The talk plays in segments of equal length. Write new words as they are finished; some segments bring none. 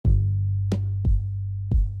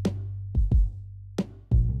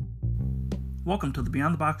Welcome to the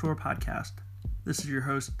Beyond the Box Score podcast. This is your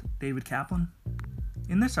host, David Kaplan.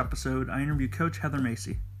 In this episode, I interview Coach Heather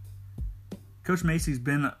Macy. Coach Macy's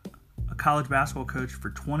been a college basketball coach for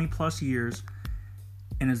 20 plus years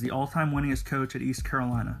and is the all-time winningest coach at East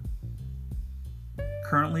Carolina.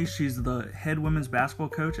 Currently, she's the head women's basketball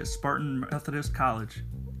coach at Spartanburg Methodist College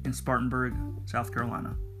in Spartanburg, South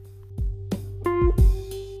Carolina.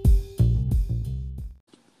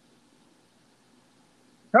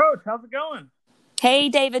 Coach, how's it going? Hey,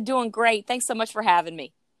 David, doing great. Thanks so much for having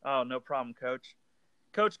me. Oh, no problem, Coach.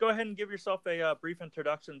 Coach, go ahead and give yourself a brief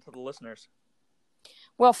introduction to the listeners.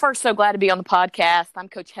 Well, first, so glad to be on the podcast. I'm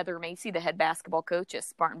Coach Heather Macy, the head basketball coach at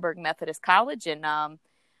Spartanburg Methodist College, and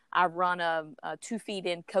I run a 2 Feet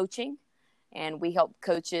In coaching, and we help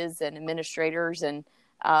coaches and administrators and,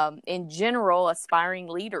 in general, aspiring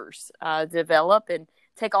leaders develop and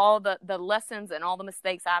take all the lessons and all the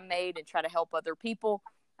mistakes I made and try to help other people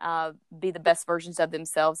be the best versions of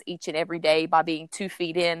themselves each and every day by being 2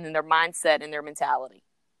 feet in their mindset and their mentality.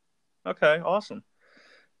 Okay, awesome.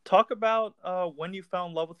 Talk about when you fell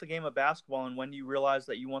in love with the game of basketball and when you realized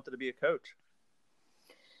that you wanted to be a coach.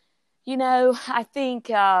 You know, I think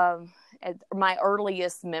my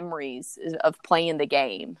earliest memories of playing the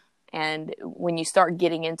game, and when you start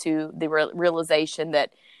getting into the realization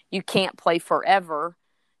that you can't play forever,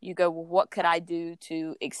 you go, well, what could I do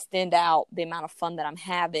to extend out the amount of fun that I'm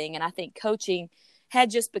having? And I think coaching had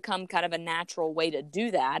just become kind of a natural way to do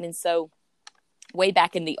that. And so way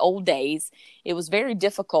back in the old days, it was very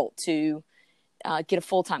difficult to get a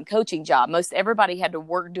full-time coaching job. Most everybody had to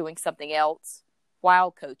work doing something else while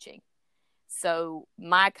coaching. So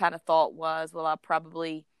my kind of thought was, well, I'll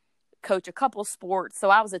probably coach a couple sports. So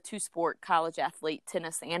I was a 2-sport college athlete,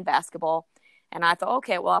 tennis and basketball. And I thought,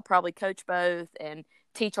 okay, well, I'll probably coach both and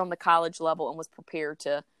teach on the college level, and was prepared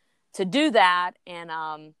to do that.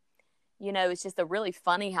 And, you know, it's just a really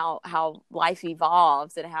funny how life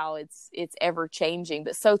evolves and how it's ever changing,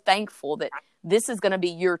 but so thankful that this is going to be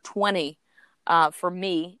year 20 for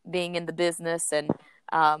me being in the business, and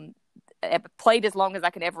I've played as long as I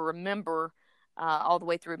can ever remember, all the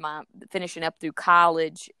way through finishing up through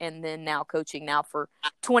college, and then now coaching now for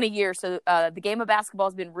 20 years. So the game of basketball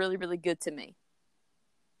has been really, really good to me.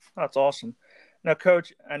 That's awesome. Now,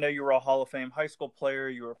 Coach, I know you were a Hall of Fame high school player.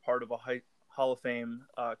 You were part of a Hall of Fame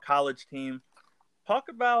college team. Talk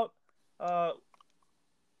about,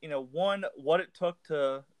 one, what it took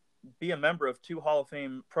to be a member of 2 Hall of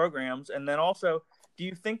Fame programs. And then also, do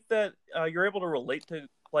you think that you're able to relate to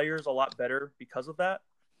players a lot better because of that?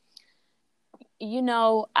 You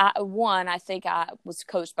know, I think I was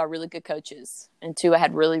coached by really good coaches. And 2, I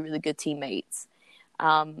had really, really good teammates.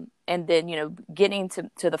 And then, you know, getting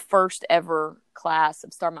to the first ever class of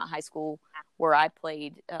Starmount High School where I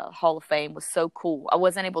played Hall of Fame was so cool. I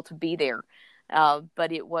wasn't able to be there,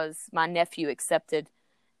 but it was my nephew accepted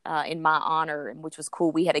in my honor, which was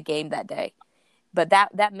cool. We had a game that day. But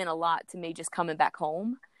that meant a lot to me, just coming back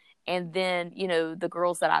home. And then, you know, the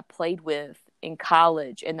girls that I played with in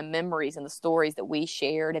college and the memories and the stories that we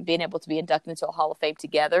shared and being able to be inducted into a Hall of Fame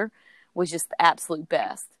together was just the absolute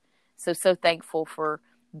best. So thankful for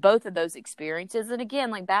both of those experiences. And again,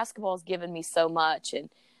 like, basketball has given me so much, and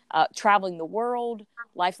traveling the world,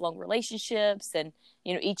 lifelong relationships, and,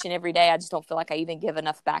 you know, each and every day, I just don't feel like I even give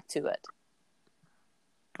enough back to it.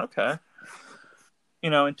 Okay. You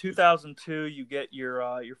know, in 2002, you get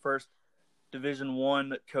your first Division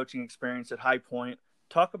I coaching experience at High Point.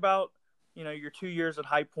 Talk about, you know, your 2 years at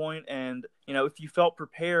High Point, and, you know, if you felt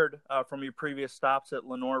prepared from your previous stops at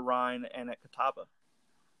Lenoir-Rhyne and at Catawba.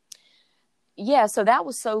 Yeah, so that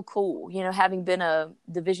was so cool, you know, having been a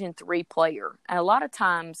Division III player. And a lot of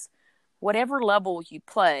times, whatever level you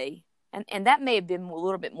play, and that may have been a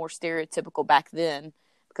little bit more stereotypical back then,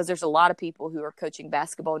 because there's a lot of people who are coaching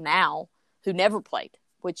basketball now who never played,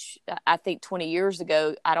 which I think 20 years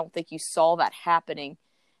ago, I don't think you saw that happening.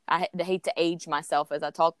 I hate to age myself as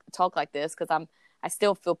I talk like this, because I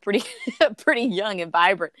still feel pretty pretty young and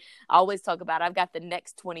vibrant. I always talk about I've got the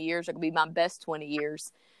next 20 years are going to be my best 20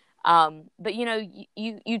 years. But, you know,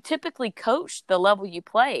 you typically coached the level you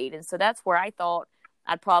played. And so that's where I thought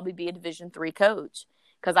I'd probably be a Division III coach,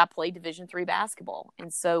 because I played Division III basketball.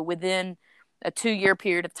 And so within a 2-year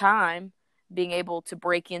period of time, being able to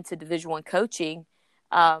break into Division I coaching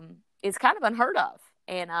is kind of unheard of.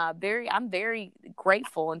 And I'm very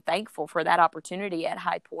grateful and thankful for that opportunity at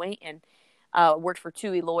High Point, and worked for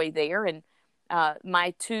Tui Loy there. And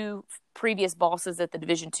my 2 previous bosses at the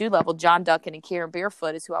Division II level, John Duncan and Karen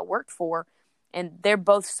Barefoot, is who I worked for. And they're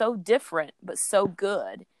both so different, but so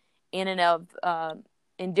good in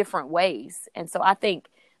different ways. And so I think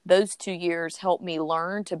those 2 years helped me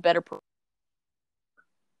learn to better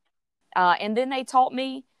And then they taught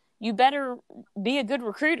me, you better be a good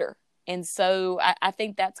recruiter. And so I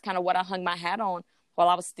think that's kind of what I hung my hat on while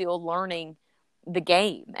I was still learning the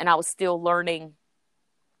game, and I was still learning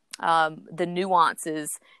the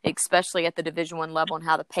nuances, especially at the Division I level, and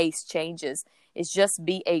how the pace changes, is just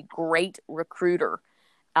be a great recruiter.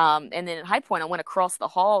 And then at High Point, I went across the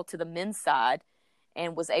hall to the men's side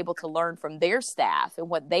and was able to learn from their staff and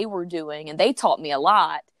what they were doing. And they taught me a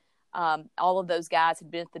lot. All of those guys had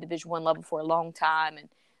been at the Division I level for a long time. And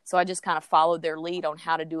so I just kind of followed their lead on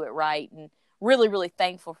how to do it right. And really, really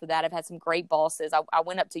thankful for that. I've had some great bosses. I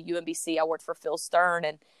went up to UMBC. I worked for Phil Stern,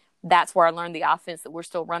 and that's where I learned the offense that we're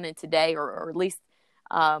still running today, or at least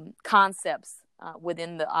concepts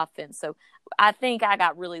within the offense. So I think I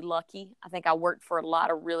got really lucky. I think I worked for a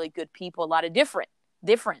lot of really good people, a lot of different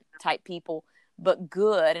type people, but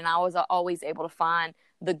good. And I was always able to find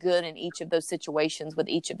the good in each of those situations with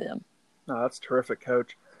each of them. No, that's terrific,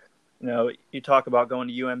 Coach. You know, you talk about going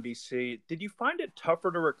to UMBC. Did you find it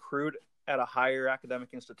tougher to recruit at a higher academic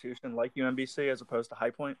institution like UMBC as opposed to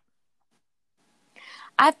High Point?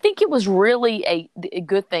 I think it was really a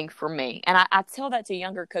good thing for me. And I tell that to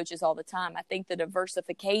younger coaches all the time. I think the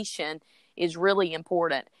diversification is really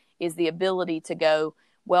important, is the ability to go,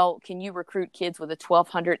 well, can you recruit kids with a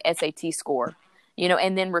 1200 SAT score, you know,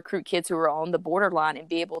 and then recruit kids who are on the borderline and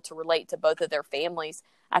be able to relate to both of their families,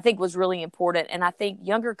 I think was really important. And I think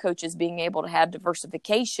younger coaches being able to have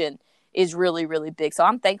diversification is really, really big. So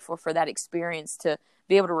I'm thankful for that experience to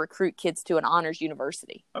be able to recruit kids to an honors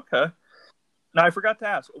university. Okay. Now, I forgot to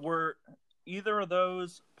ask, were either of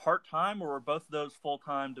those part-time, or were both of those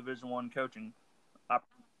full-time Division I coaching?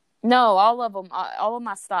 No, all of them, all of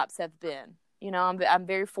my stops have been. You know, I'm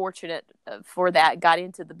very fortunate for that. Got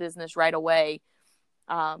into the business right away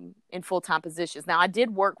in full-time positions. Now, I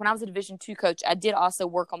did work, when I was a Division II coach, I did also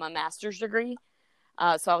work on my master's degree.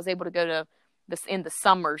 So I was able to go to in the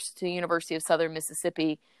summers to the University of Southern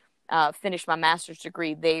Mississippi, finish my master's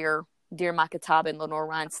degree there during my Catawba and Lenore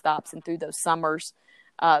Ryan stops and through those summers.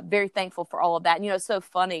 Very thankful for all of that. And, you know, it's so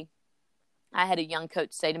funny. I had a young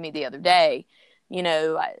coach say to me the other day, you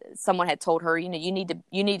know, someone had told her, you know, you need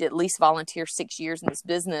to at least volunteer 6 years in this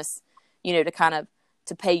business, you know,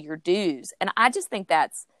 to pay your dues. And I just think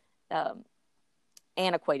that's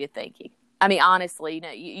antiquated thinking. I mean, honestly, you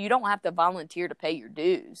know, you don't have to volunteer to pay your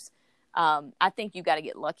dues. I think you've got to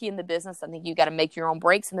get lucky in the business. I think you've got to make your own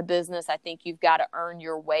breaks in the business. I think you've got to earn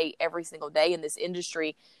your way every single day in this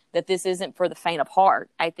industry, that this isn't for the faint of heart.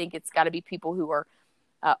 I think it's got to be people who are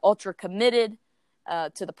ultra committed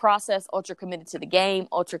to the process, ultra committed to the game,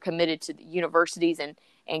 ultra committed to the universities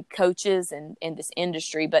and coaches and this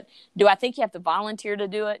industry. But do I think you have to volunteer to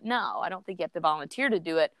do it? No, I don't think you have to volunteer to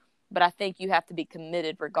do it. But I think you have to be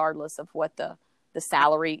committed regardless of what the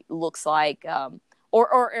salary looks like.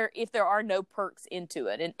 Or if there are no perks into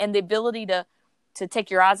it, and the ability to take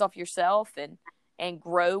your eyes off yourself and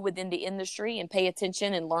grow within the industry and pay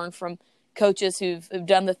attention and learn from coaches who've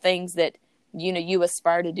done the things that, you know, you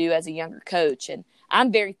aspire to do as a younger coach. And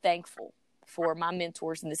I'm very thankful for my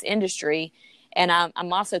mentors in this industry. And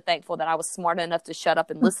I'm also thankful that I was smart enough to shut up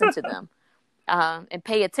and listen to them and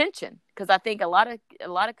pay attention. Because I think a lot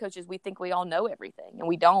of coaches, we think we all know everything, and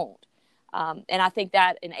we don't. And I think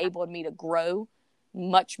that enabled me to grow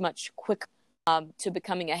much, much quicker to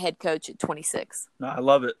becoming a head coach at 26. No, I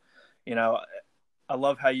love it. You know, I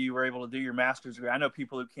love how you were able to do your master's degree. I know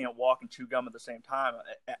people who can't walk and chew gum at the same time.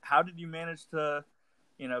 How did you manage to,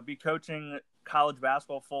 you know, be coaching college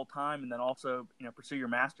basketball full time and then also, you know, pursue your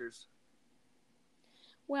master's?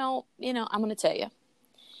 Well, you know, I'm going to tell you,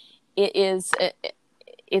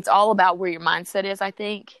 it's all about where your mindset is, I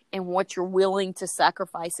think, and what you're willing to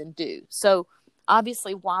sacrifice and do. So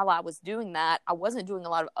obviously, while I was doing that, I wasn't doing a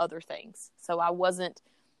lot of other things. So I wasn't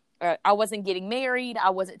getting married.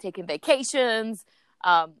 I wasn't taking vacations.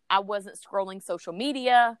 I wasn't scrolling social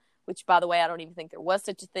media, which, by the way, I don't even think there was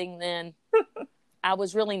such a thing then. I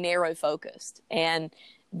was really narrow focused, and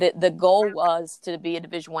the goal was to be a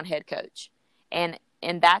Division I head coach, and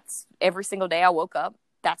that's every single day I woke up.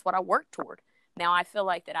 That's what I worked toward. Now I feel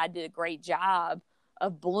like that I did a great job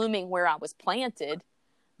of blooming where I was planted.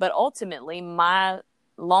 But ultimately, my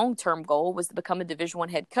long-term goal was to become a Division I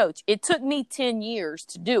head coach. It took me 10 years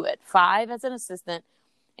to do it, 5 as an assistant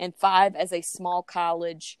and 5 as a small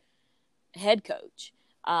college head coach.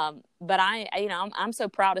 But I'm so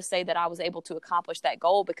proud to say that I was able to accomplish that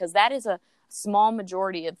goal, because that is a small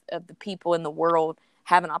majority of the people in the world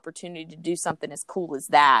have an opportunity to do something as cool as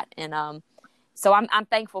that. And so I'm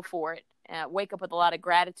thankful for it. Wake up with a lot of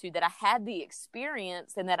gratitude that I had the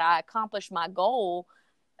experience and that I accomplished my goal.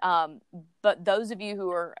 But those of you who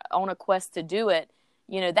are on a quest to do it,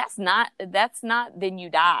 that's not, then you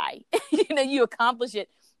die. You accomplish it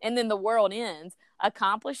and then the world ends.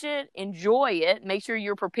 Accomplish it, enjoy it, make sure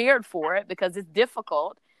you're prepared for it because it's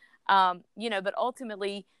difficult. But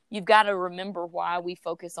ultimately you've got to remember why we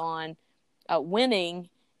focus on winning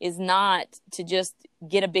is not to just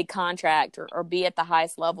get a big contract or be at the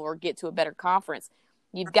highest level or get to a better conference.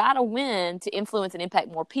 You've got to win to influence and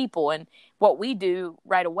impact more people. And what we do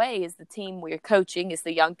right away is the team we're coaching is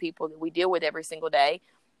the young people that we deal with every single day.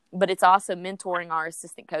 But it's also mentoring our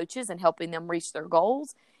assistant coaches and helping them reach their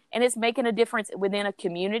goals. And it's making a difference within a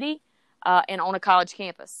community and on a college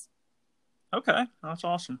campus. Okay, that's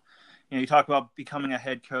awesome. You talk about becoming a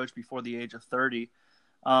head coach before the age of 30.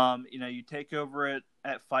 You take over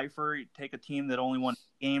at Pfeiffer, you take a team that only won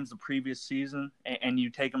games the previous season, and you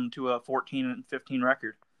take them to a 14-15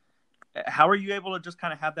 record. How are you able to just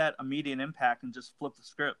kind of have that immediate impact and just flip the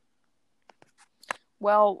script?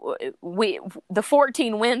 Well, the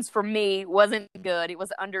 14 wins for me wasn't good. It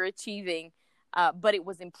was underachieving, but it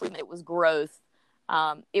was improvement. It was growth.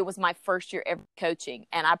 It was my first year ever coaching,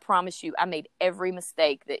 and I promise you, I made every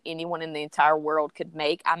mistake that anyone in the entire world could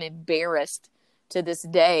make. I'm embarrassed to this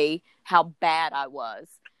day how bad I was.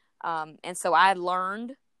 And so I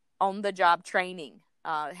learned on the job training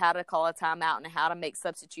how to call a timeout and how to make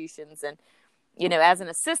substitutions. And, as an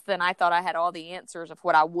assistant, I thought I had all the answers of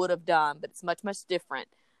what I would have done, but it's much, much different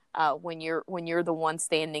when you're the one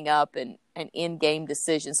standing up and in-game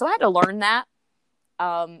decision. So I had to learn that.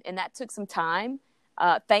 And that took some time.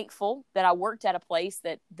 Thankful that I worked at a place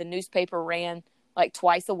that the newspaper ran like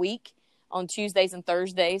twice a week on Tuesdays and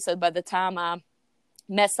Thursdays. So by the time I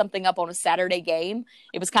messed something up on a Saturday game,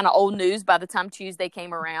 it was kind of old news by the time Tuesday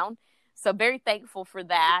came around. So very thankful for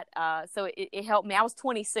that. So it helped me. I was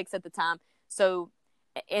 26 at the time. So,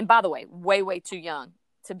 and by the way, way, way too young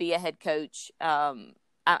to be a head coach.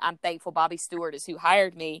 I'm thankful Bobby Stewart is who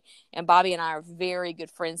hired me, and Bobby and I are very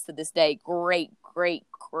good friends to this day. Great, great,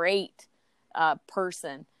 great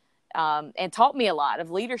person, and taught me a lot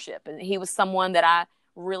of leadership. And he was someone that I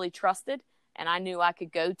really trusted, and I knew I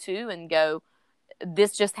could go to and go,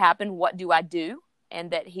 this just happened. What do I do?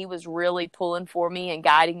 And that he was really pulling for me and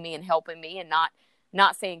guiding me and helping me and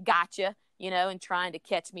not saying gotcha, and trying to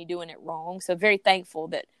catch me doing it wrong. So very thankful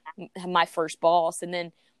that my first boss. And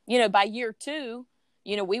then, by year 2,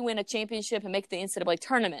 we win a championship and make the NCAA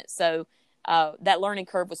tournament. So that learning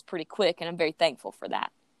curve was pretty quick, and I'm very thankful for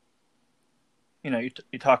that. You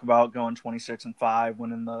talk about going 26-5,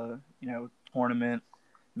 winning the, tournament,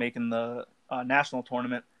 making the national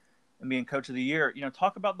tournament, and being coach of the year.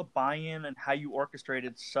 Talk about the buy-in and how you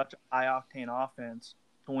orchestrated such a high-octane offense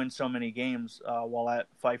to win so many games while at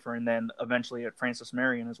Pfeiffer and then eventually at Francis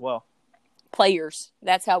Marion as well. Players.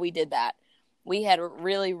 That's how we did that. We had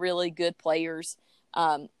really, really good players.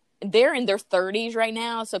 They're in their 30s right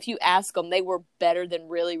now, so if you ask them, they were better than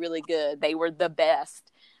really, really good. They were the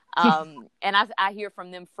best. And I hear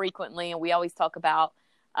from them frequently, and we always talk about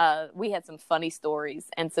we had some funny stories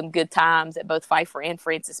and some good times at both Pfeiffer and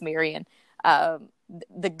Francis Marion.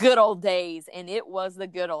 The good old days, and it was the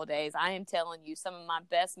good old days. I am telling you, some of my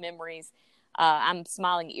best memories. I'm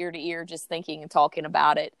smiling ear to ear just thinking and talking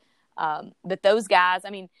about it. But those guys,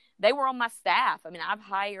 they were on my staff. I've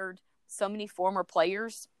hired so many former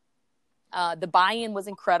players. The buy-in was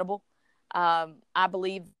incredible. I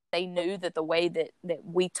believe they knew that the way that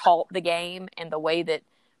we taught the game and the way that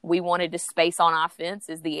we wanted to space on offense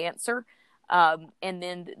is the answer. And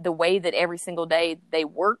then the way that every single day they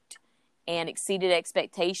worked and exceeded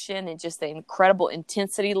expectation and just the incredible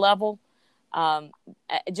intensity level.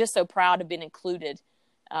 Just so proud to have been included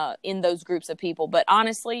in those groups of people. But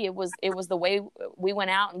honestly, it was the way we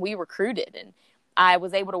went out and we recruited. And I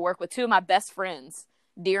was able to work with 2 of my best friends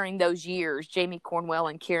during those years, Jamie Cornwell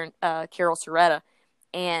and Carol Soretta,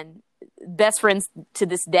 and best friends to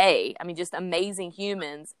this day. Just amazing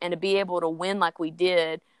humans. And to be able to win like we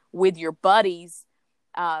did with your buddies,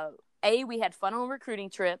 A, we had fun on recruiting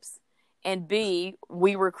trips, and B,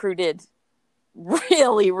 we recruited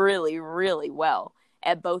really, really, really well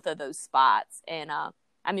at both of those spots. And,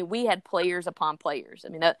 we had players upon players.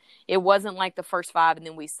 It wasn't like the first 5 and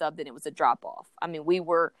then we subbed and it was a drop off.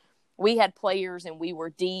 We had players and we were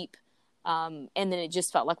deep. And then it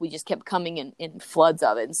just felt like we just kept coming in floods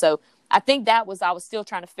of it. And so I think I was still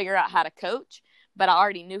trying to figure out how to coach, but I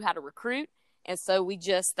already knew how to recruit. And so we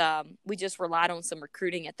just relied on some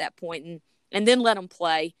recruiting at that point and then let them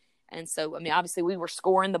play. And so, obviously we were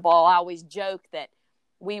scoring the ball. I always joke that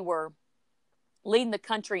we were leading the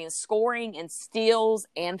country in scoring and steals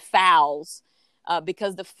and fouls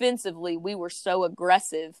because defensively we were so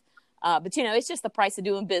aggressive. But, it's just the price of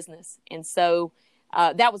doing business. And so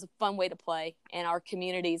that was a fun way to play. And our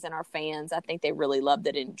communities and our fans, I think they really loved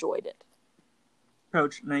it and enjoyed it.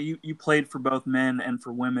 Coach, now you played for both men and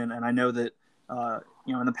for women, and I know that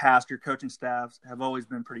in the past your coaching staffs have always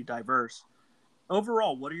been pretty diverse.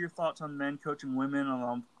 Overall, what are your thoughts on men coaching women,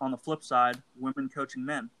 on the flip side, women coaching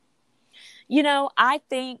men? I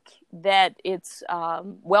think that it's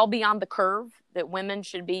well beyond the curve that women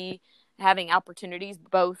should be having opportunities,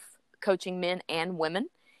 both coaching men and women.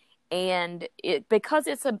 And because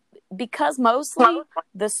mostly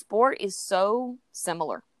the sport is so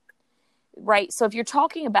similar, right? So if you're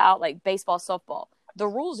talking about like baseball, softball, the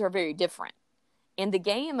rules are very different. In the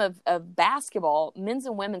game of basketball, men's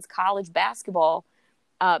and women's college basketball,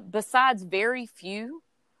 besides very few,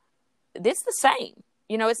 it's the same.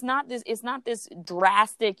 It's not this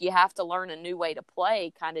drastic, you have to learn a new way to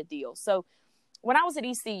play kind of deal. So when I was at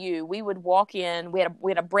ECU, we would walk in, we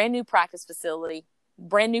had a brand new practice facility,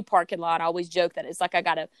 brand new parking lot. I always joke that it's like I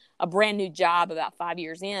got a brand new job about 5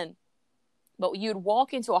 years in. But you'd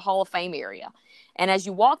walk into a Hall of Fame area. And as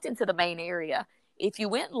you walked into the main area, if you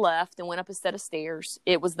went left and went up a set of stairs,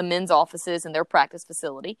 it was the men's offices and their practice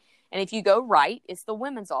facility. And if you go right, it's the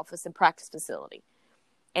women's office and practice facility.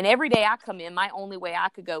 And every day I come in, my only way I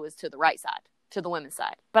could go is to the right side, to the women's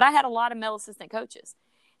side. But I had a lot of male assistant coaches.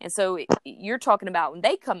 And so you're talking about when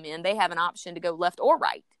they come in, they have an option to go left or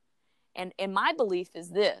right. And my belief is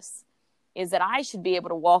that I should be able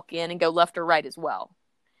to walk in and go left or right as well.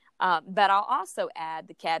 But I'll also add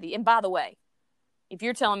the caveat. And by the way, if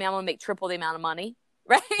you're telling me I'm going to make triple the amount of money,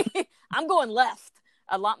 right, I'm going left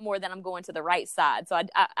a lot more than I'm going to the right side. So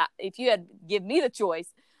if you had give me the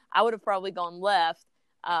choice, I would have probably gone left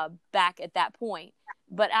back at that point.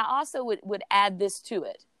 But I also would add this to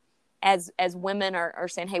it. As women are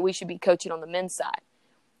saying, hey, we should be coaching on the men's side.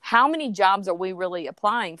 How many jobs are we really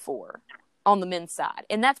applying for on the men's side?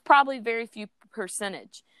 And that's probably very few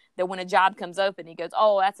percentage that when a job comes open, he goes,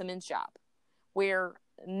 oh, that's a men's job. Where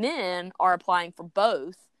men are applying for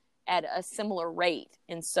both at a similar rate.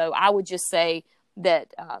 And so I would just say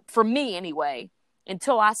that for me anyway,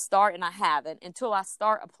 until I start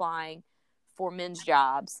applying for men's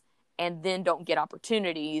jobs and then don't get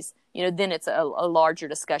opportunities, then it's a larger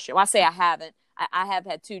discussion. Well, I say I haven't. I have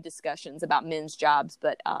had 2 discussions about men's jobs,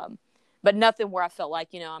 but nothing where I felt like,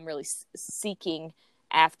 I'm really seeking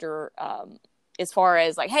after as far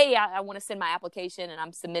as like, hey, I want to send my application and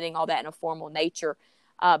I'm submitting all that in a formal nature.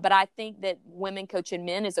 But I think that women coaching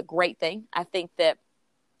men is a great thing. I think that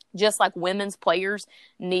just like women's players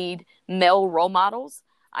need male role models,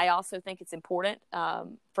 I also think it's important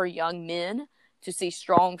for young men to see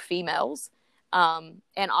strong females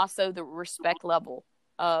and also the respect level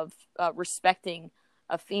of respecting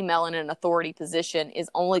a female in an authority position is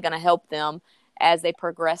only going to help them as they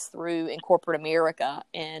progress through in corporate America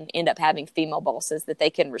and end up having female bosses that they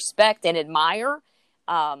can respect and admire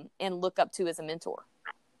and look up to as a mentor.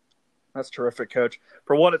 That's terrific, Coach.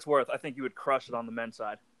 For what it's worth, I think you would crush it on the men's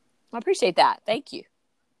side. I appreciate that. Thank you.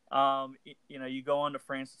 You go on to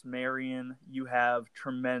Francis Marion, you have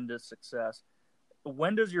tremendous success.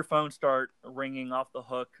 When does your phone start ringing off the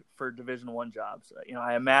hook for Division I jobs?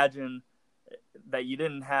 I imagine that you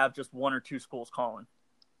didn't have just 1 or 2 schools calling.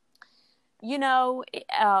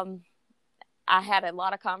 I had a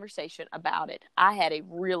lot of conversation about it. I had a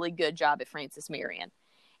really good job at Francis Marion,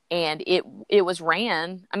 and it was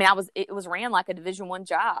ran. I mean, it was ran like a Division I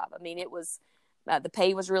job. I mean, it was the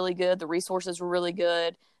pay was really good, the resources were really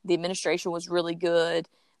good, the administration was really good.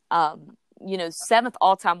 7th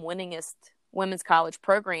all-time winningest women's college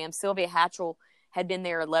program. Sylvia Hatchell had been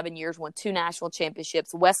there 11 years, won 2 national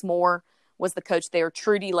championships. Wes Moore was the coach there.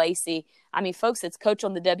 Trudy Lacey. I mean, folks, it's coach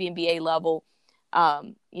on the WNBA level,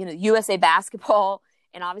 USA basketball,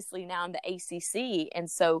 and obviously now in the ACC.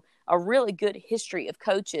 And so a really good history of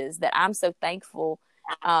coaches that I'm so thankful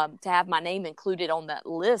to have my name included on that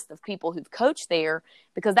list of people who've coached there,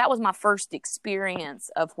 because that was my first experience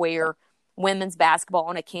of where women's basketball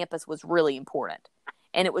on a campus was really important.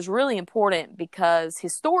 And it was really important because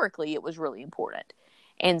historically it was really important.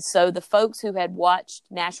 And so the folks who had watched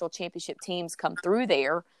national championship teams come through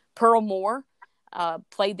there, Pearl Moore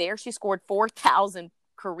played there. She scored 4,000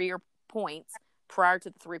 career points prior to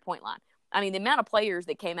the 3-point line. I mean, the amount of players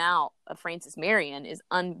that came out of Francis Marion is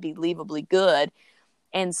unbelievably good.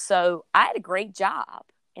 And so I had a great job.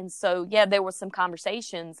 And so, yeah, there were some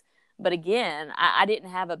conversations. But again, I didn't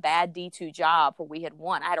have a bad D2 job where we had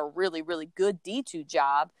won. I had a really, really good D2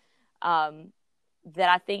 job that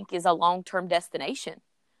I think is a long-term destination.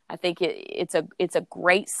 I think it's a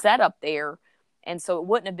great setup there. And so it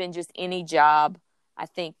wouldn't have been just any job, I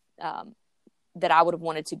think, that I would have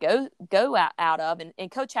wanted to go out of.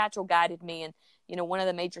 And Coach Hatchell guided me. And, one of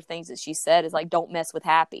the major things that she said is like, don't mess with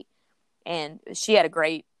happy. And she had a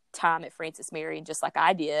great time at Francis Marion, just like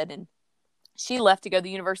I did. And she left to go to the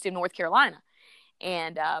University of North Carolina.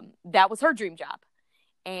 And that was her dream job.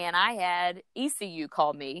 And I had ECU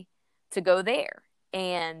call me to go there.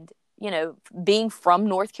 And, being from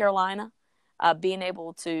North Carolina, being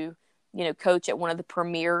able to, coach at one of the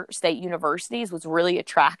premier state universities was really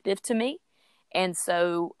attractive to me. And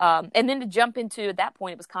so, and then to jump into, at that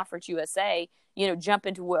point, it was Conference USA, jump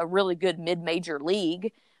into a really good mid-major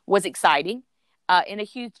league was exciting and a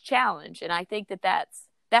huge challenge. And I think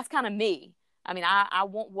that's kind of me. I mean, I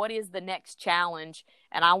want, what is the next challenge?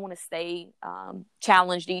 And I want to stay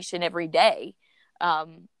challenged each and every day.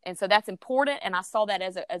 And so that's important. And I saw that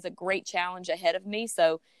as a great challenge ahead of me.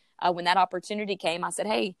 So when that opportunity came, I said,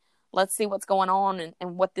 hey, let's see what's going on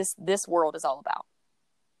and what this world is all about.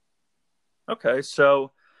 Okay.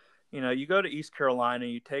 So, you go to East Carolina,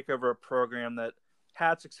 you take over a program that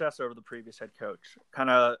had success over the previous head coach, kind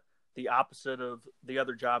of the opposite of the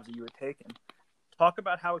other jobs that you had taken. Talk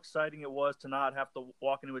about how exciting it was to not have to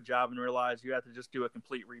walk into a job and realize you had to just do a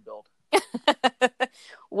complete rebuild.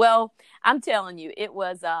 Well, I'm telling you, it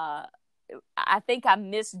was, I think I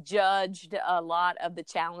misjudged a lot of the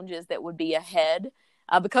challenges that would be ahead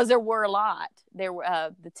because there were a lot.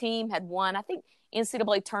 The team had won, I think,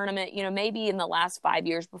 NCAA tournament, maybe in the last 5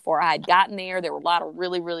 years before I had gotten there. There were a lot of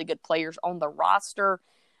really, really good players on the roster.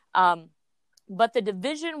 But the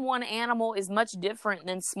Division I animal is much different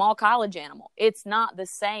than small college animal. It's not the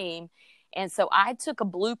same. And so I took a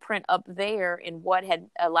blueprint up there in what had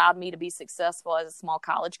allowed me to be successful as a small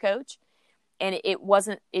college coach. And it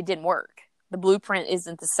didn't work. The blueprint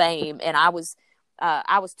isn't the same. And I was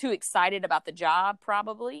too excited about the job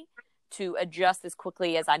probably to adjust as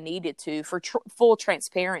quickly as I needed to. For full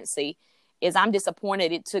transparency, is I'm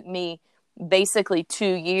disappointed. It took me basically 2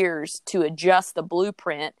 years to adjust the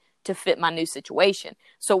blueprint to fit my new situation.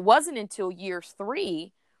 So it wasn't until year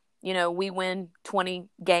 3, we win 20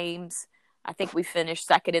 games. I think we finished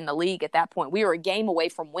second in the league at that point. We were a game away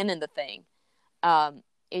from winning the thing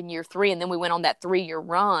in year 3. And then we went on that 3-year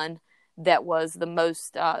run that was the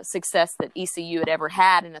most success that ECU had ever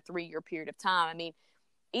had in a 3-year period of time. I mean,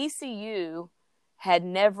 ECU had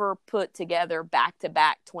never put together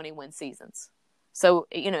back-to-back 20-win seasons. So,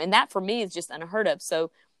 and that for me is just unheard of.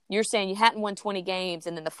 So you're saying you hadn't won 20 games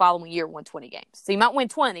and then the following year won 20 games. So you might win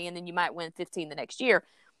 20 and then you might win 15 the next year.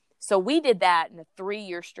 So we did that in a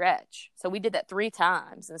 3-year stretch. So we did that 3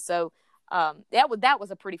 times. And so that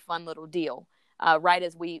was a pretty fun little deal, right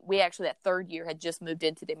as we actually that 3rd year had just moved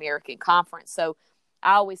into the American Conference. So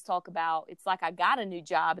I always talk about, it's like I got a new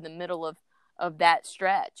job in the middle of that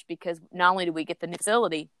stretch, because not only did we get the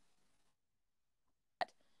facility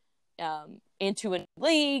into a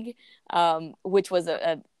league, which was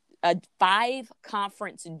a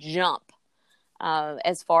 5-conference jump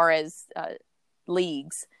as far as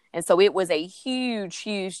leagues. And so it was a huge,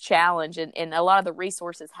 huge challenge. And a lot of the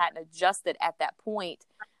resources hadn't adjusted at that point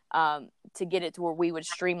to get it to where we would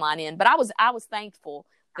streamline in. But I was thankful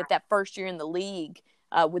that first year in the league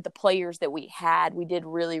with the players that we had, we did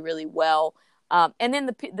really, really well. And then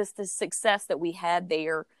the success that we had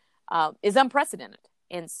there is unprecedented.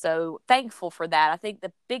 And so thankful for that. I think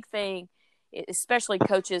the big thing, especially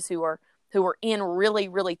coaches who are in really,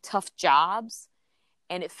 really tough jobs,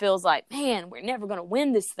 and it feels like, man, we're never going to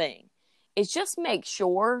win this thing, is just make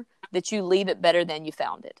sure that you leave it better than you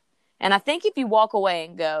found it. And I think if you walk away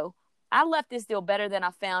and go, I left this deal better than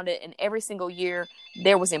I found it, and every single year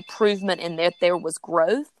there was improvement and there was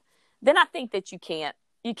growth, then I think that you can't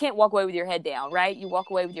walk away with your head down, right? You walk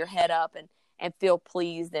away with your head up and feel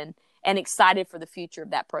pleased and excited for the future of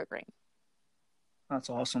that program. That's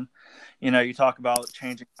awesome. You talk about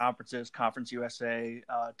changing conferences, Conference USA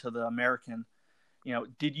to the American.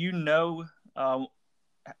 Did you know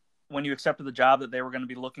when you accepted the job that they were going to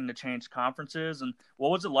be looking to change conferences? And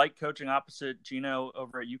what was it like coaching opposite Gino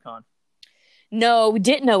over at UConn? No, we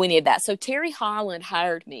didn't know any of that. So Terry Holland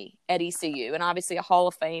hired me at ECU, and obviously a Hall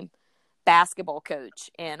of Fame basketball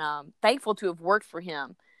coach. And thankful to have worked for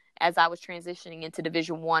him as I was transitioning into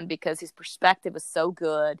Division I, because his perspective was so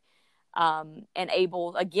good. And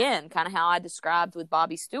able, again, kind of how I described with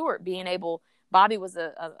Bobby Stewart, Bobby was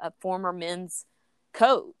a former men's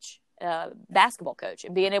coach, basketball coach,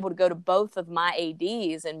 and being able to go to both of my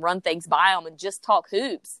ADs and run things by them and just talk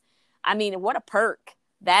hoops. I mean, what a perk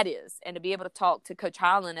that is. And to be able to talk to Coach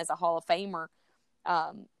Holland as a Hall of Famer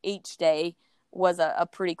each day was a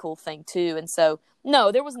pretty cool thing too. And so,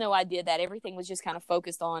 no, there was no idea that. Everything was just kind of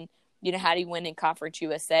focused on, how do you win in Conference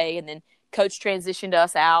USA? And then Coach transitioned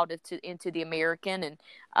us out into the American,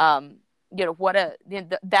 and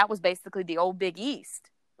that was basically the old Big East,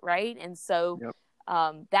 right? And so Yep.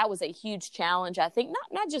 that was a huge challenge, I think,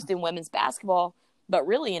 not just in women's basketball, but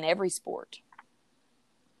really in every sport.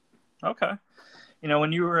 Okay.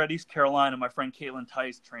 When you were at East Carolina, my friend Caitlin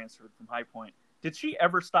Tice transferred from High Point. Did she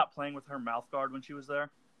ever stop playing with her mouth guard when she was there?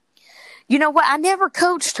 You know what? I never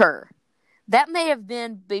coached her. That may have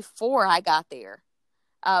been before I got there.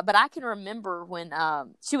 But I can remember when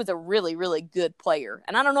she was a really, really good player.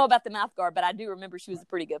 And I don't know about the mouth guard, but I do remember she was a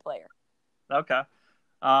pretty good player. Okay.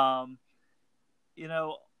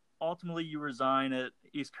 Ultimately you resign at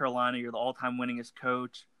East Carolina. You're the all-time winningest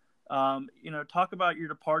coach. Talk about your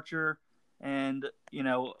departure and,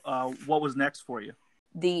 what was next for you.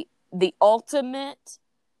 The ultimate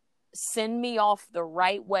send me off the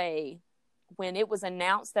right way when it was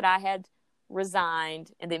announced that I had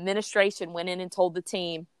resigned and the administration went in and told the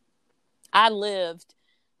team. I lived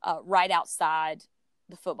right outside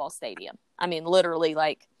the football stadium. I mean, literally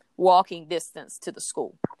like walking distance to the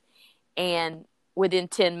school. And within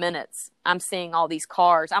 10 minutes, I'm seeing all these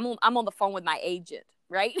cars. I'm on the phone with my agent,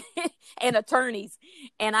 right? And attorneys.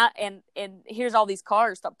 And here's all these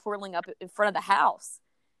cars start pulling up in front of the house.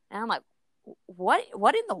 And I'm like,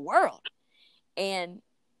 what in the world? And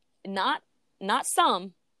not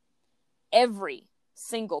some, every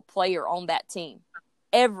single player on that team,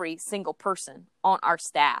 every single person on our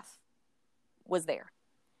staff was there.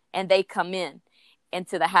 And they come in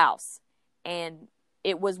into the house. And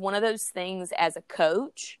it was one of those things as a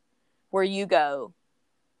coach where you go,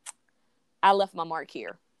 I left my mark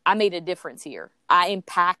here. I made a difference here. I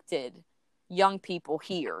impacted young people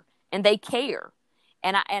here, and they care.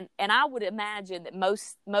 And I would imagine that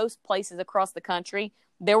most places across the country,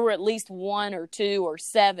 there were at least 1 or 2 or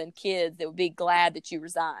 7 kids that would be glad that you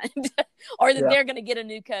resigned or that they're going to get a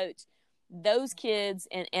new coach. Those kids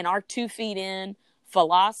and our 2 feet in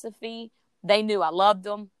philosophy, they knew I loved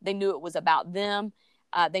them. They knew it was about them.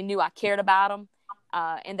 They knew I cared about them.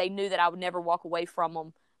 And they knew that I would never walk away from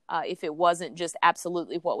them if it wasn't just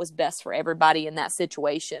absolutely what was best for everybody in that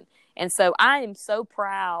situation. And so I am so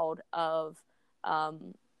proud of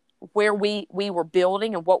where we were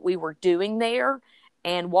building and what we were doing there,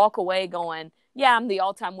 and walk away going, yeah, I'm the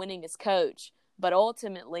all-time winningest coach. But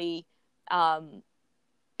ultimately,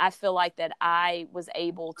 I feel like that I was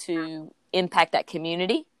able to impact that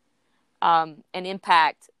community and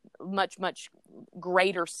impact much, much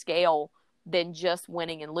greater scale than just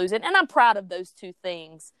winning and losing. And I'm proud of those 2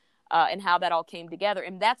 things and how that all came together.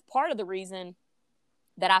 And that's part of the reason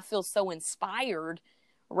that I feel so inspired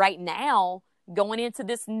right now going into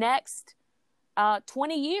this next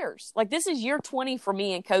 20 years. Like, this is year 20 for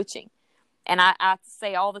me in coaching. And I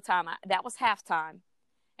say all the time, that was halftime.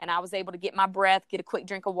 And I was able to get my breath, get a quick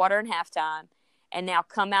drink of water in halftime, and now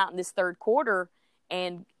come out in this third quarter.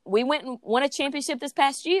 And we went and won a championship this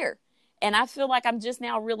past year. And I feel like I'm just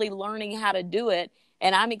now really learning how to do it.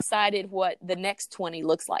 And I'm excited what the next 20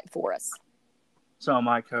 looks like for us. So am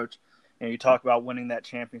I, Coach. You talk about winning that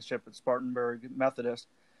championship at Spartanburg Methodist.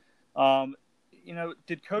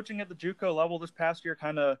 Did coaching at the JUCO level this past year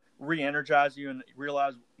kind of re-energize you and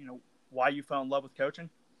realize, why you fell in love with coaching?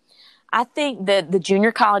 I think that the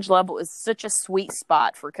junior college level is such a sweet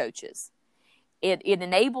spot for coaches. It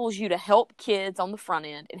enables you to help kids on the front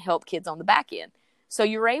end and help kids on the back end. So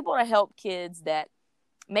you're able to help kids that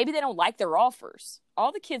maybe they don't like their offers.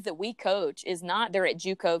 All the kids that we coach is not they're at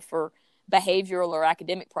JUCO for behavioral or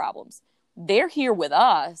academic problems. They're here with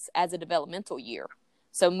us as a developmental year.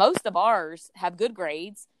 So most of ours have good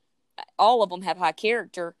grades. All of them have high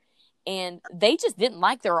character, and they just didn't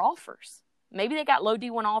like their offers. Maybe they got low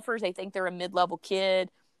D1 offers. They think they're a mid-level kid.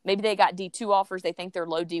 Maybe they got D2 offers. They think they're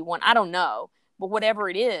low D1. I don't know. But whatever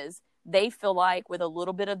it is, they feel like with a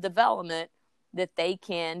little bit of development that they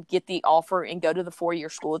can get the offer and go to the 4-year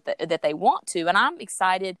school that they want to. And I'm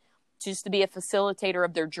excited just to be a facilitator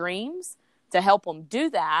of their dreams, to help them do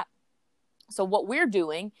that. So what we're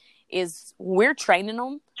doing is we're training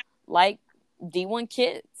them like D1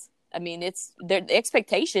 kids. I mean, the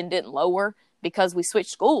expectation didn't lower because we switched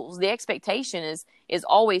schools. The expectation is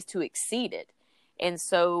always to exceed it. And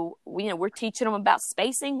so, we're teaching them about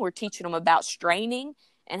spacing. We're teaching them about straining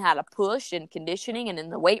and how to push and conditioning and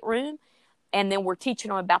in the weight room. And then we're teaching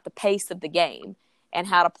them about the pace of the game and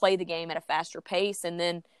how to play the game at a faster pace. And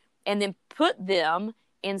then put them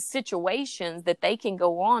in situations that they can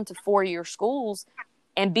go on to 4-year schools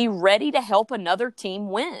and be ready to help another team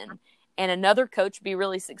win and another coach be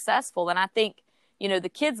really successful. And I think,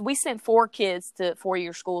 the kids, we sent 4 kids to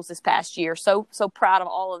 4-year schools this past year. So proud of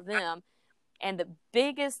all of them. And the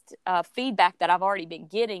biggest feedback that I've already been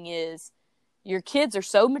getting is your kids are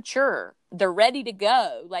so mature. They're ready to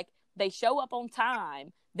go. Like, They show up on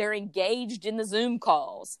time. They're engaged in the Zoom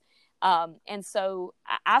calls. And so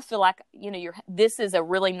I feel like, this is a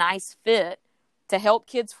really nice fit to help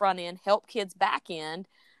kids front end, help kids back end.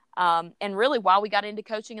 And really why we got into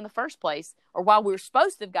coaching in the first place, or why we were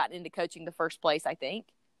supposed to have gotten into coaching in the first place, I think.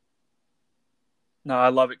 No, I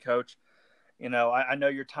love it, Coach. I know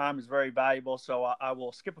your time is very valuable, so I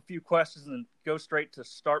will skip a few questions and go straight to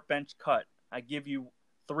start, bench, cut. I give you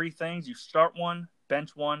 3 things. You start one,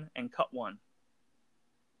 bench one, and cut one.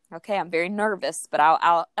 Okay, I'm very nervous, but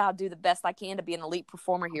I'll do the best I can to be an elite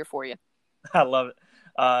performer here for you. I love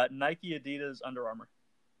it. Nike, Adidas, Under Armour.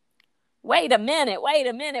 Wait a minute.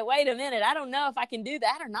 I don't know if I can do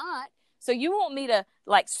that or not. So you want me to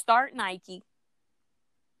start Nike,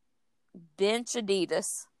 bench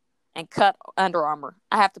Adidas, and cut Under Armour?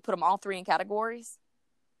 I have to put them all 3 in categories?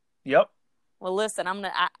 Yep. Well, listen,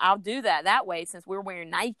 I'll do that way since we're wearing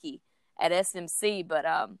Nike at SMC, but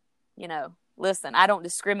listen, I don't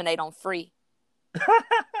discriminate on free.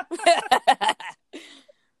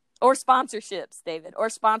 Or sponsorships, David, or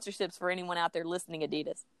sponsorships for anyone out there listening,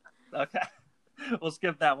 Adidas. Okay. We'll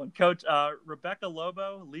skip that one. Coach, Rebecca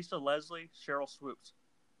Lobo, Lisa Leslie, Cheryl Swoops.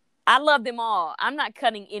 I love them all. I'm not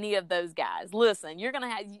cutting any of those guys. Listen, you're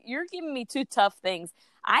giving me 2 tough things.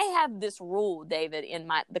 I have this rule, David, in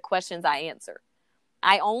the questions I answer.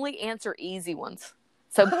 I only answer easy ones.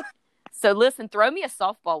 So listen, throw me a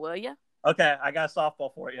softball, will you? Okay, I got a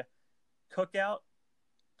softball for you. Cookout,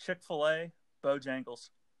 Chick-fil-A,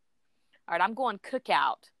 Bojangles. All right, I'm going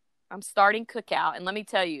Cookout. I'm starting Cookout, and let me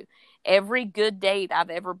tell you, every good date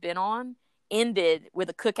I've ever been on ended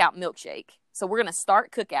with a Cookout milkshake. So we're going to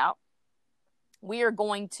start Cookout. We are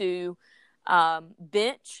going to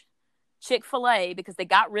bench Chick-fil-A because they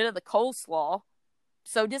got rid of the coleslaw.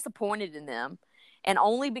 So disappointed in them. And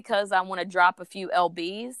only because I want to drop a few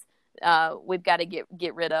LBs, we've got to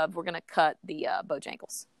get rid of. We're going to cut the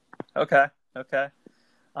Bojangles. Okay.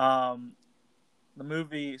 The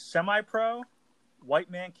movie Semi-Pro,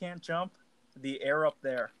 White Man Can't Jump, The Air Up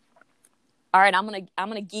There. All right, I'm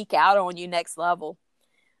gonna geek out on you next level.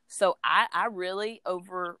 So I really,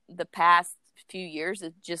 over the past few years,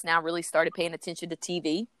 have just now really started paying attention to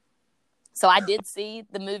TV. So I did see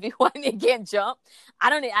the movie White Man Can't Jump.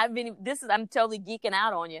 I'm totally geeking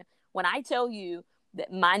out on you. When I tell you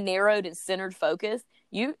that my narrowed and centered focus,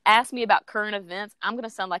 you ask me about current events, I'm going to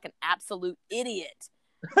sound like an absolute idiot.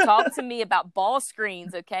 Talk to me about ball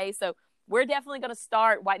screens, okay? So we're definitely going to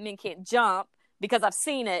start White Men Can't Jump because I've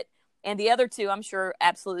seen it. And the other 2, I'm sure,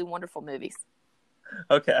 absolutely wonderful movies.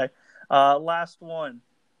 Okay. Last one.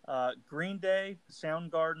 Green Day,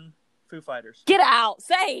 Soundgarden, Foo Fighters. Get out.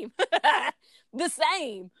 Same. The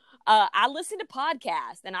same. I listen to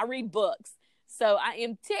podcasts and I read books. So I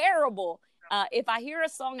am terrible. If I hear a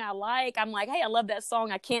song I like, I'm like, hey, I love that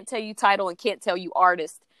song. I can't tell you title and can't tell you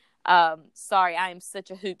artist. Sorry, I am such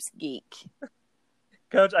a hoops geek.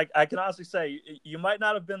 Coach, I can honestly say you might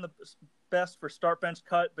not have been the best for start, bench,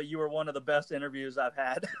 cut, but you were one of the best interviews I've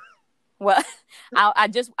had. Well,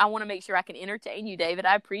 I want to make sure I can entertain you, David.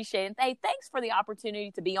 I appreciate it. Hey, thanks for the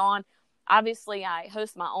opportunity to be on. Obviously, I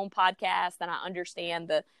host my own podcast, and I understand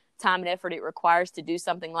the time and effort it requires to do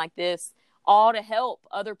something like this, all to help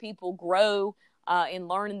other people grow and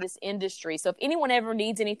learn in this industry. So if anyone ever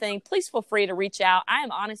needs anything, please feel free to reach out. I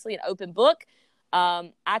am honestly an open book.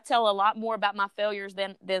 I tell a lot more about my failures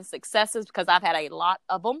than successes because I've had a lot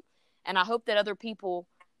of them. And I hope that other people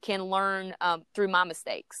can learn through my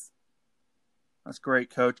mistakes. That's great,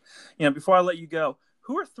 Coach. Before I let you go,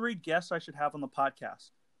 who are 3 guests I should have on the podcast?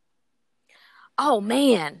 Oh,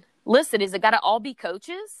 man. Listen, is it got to all be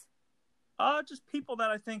coaches? Just people that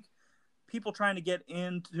I think people trying to get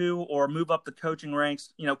into or move up the coaching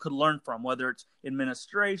ranks, could learn from, whether it's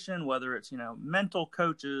administration, whether it's, mental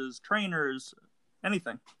coaches, trainers,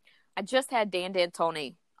 anything. I just had Dan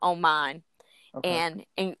D'Antoni on mine. Okay.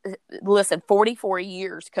 And listen, 44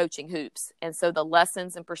 years coaching hoops. And so the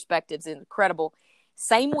lessons and perspectives is incredible.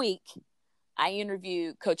 Same week, I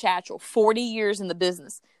interviewed Coach Hatchell, 40 years in the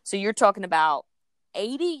business. So you're talking about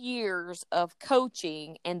 80 years of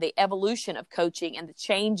coaching and the evolution of coaching and the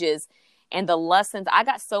changes and the lessons. I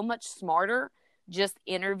got so much smarter just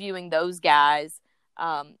interviewing those guys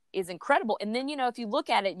is incredible. And then, if you look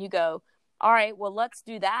at it and you go, all right, well, let's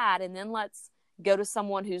do that. And then let's go to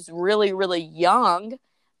someone who's really, really young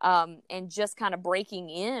and just kind of breaking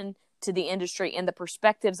in to the industry and the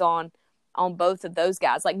perspectives on both of those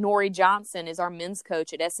guys. Like Nori Johnson is our men's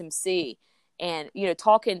coach at SMC. And,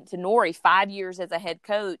 talking to Nori 5 years as a head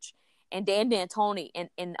coach and Dan D'Antoni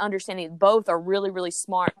and understanding both are really, really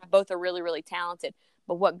smart. Both are really, really talented.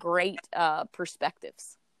 But what great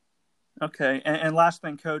perspectives. Okay. And last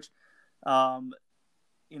thing, Coach,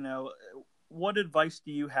 You know, what advice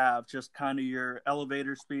do you have? Just kind of your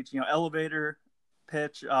elevator speech, elevator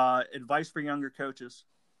pitch, advice for younger coaches.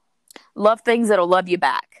 Love things that'll love you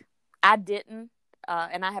back. I didn't,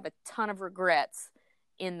 and I have a ton of regrets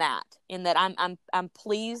in that. I'm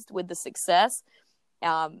pleased with the success,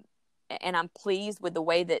 and I'm pleased with the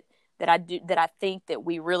way that I think that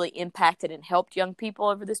we really impacted and helped young people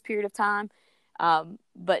over this period of time.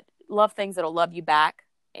 But love things that'll love you back,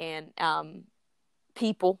 and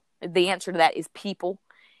people. The answer to that is people,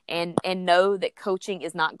 and know that coaching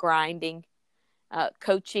is not grinding.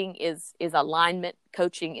 Coaching is alignment.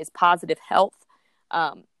 Coaching is positive health.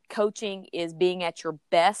 Coaching is being at your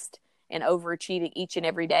best and overachieving each and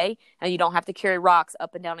every day. And you don't have to carry rocks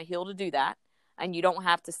up and down a hill to do that. And you don't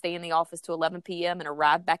have to stay in the office till 11 p.m. and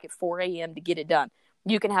arrive back at 4 a.m. to get it done.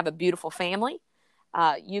 You can have a beautiful family.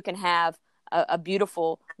 You can have a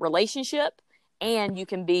beautiful relationship. And you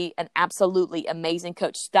can be an absolutely amazing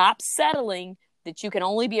coach. Stop settling that you can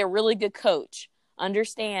only be a really good coach.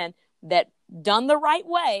 Understand that done the right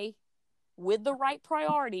way, with the right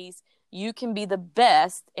priorities, you can be the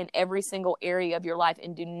best in every single area of your life.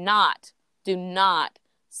 And do not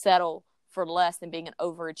settle for less than being an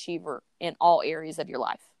overachiever in all areas of your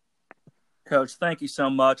life. Coach, thank you so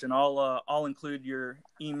much, and I'll include your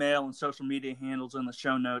email and social media handles in the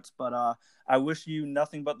show notes. But I wish you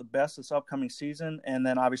nothing but the best this upcoming season, and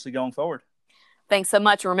then obviously going forward. Thanks so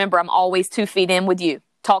much. Remember, I'm always 2 feet in with you.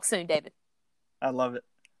 Talk soon, David. I love it.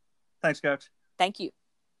 Thanks, Coach. Thank you.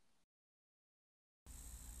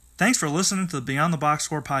 Thanks for listening to the Beyond the Box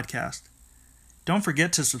Score podcast. Don't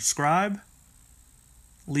forget to subscribe,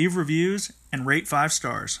 leave reviews, and rate 5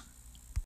 stars.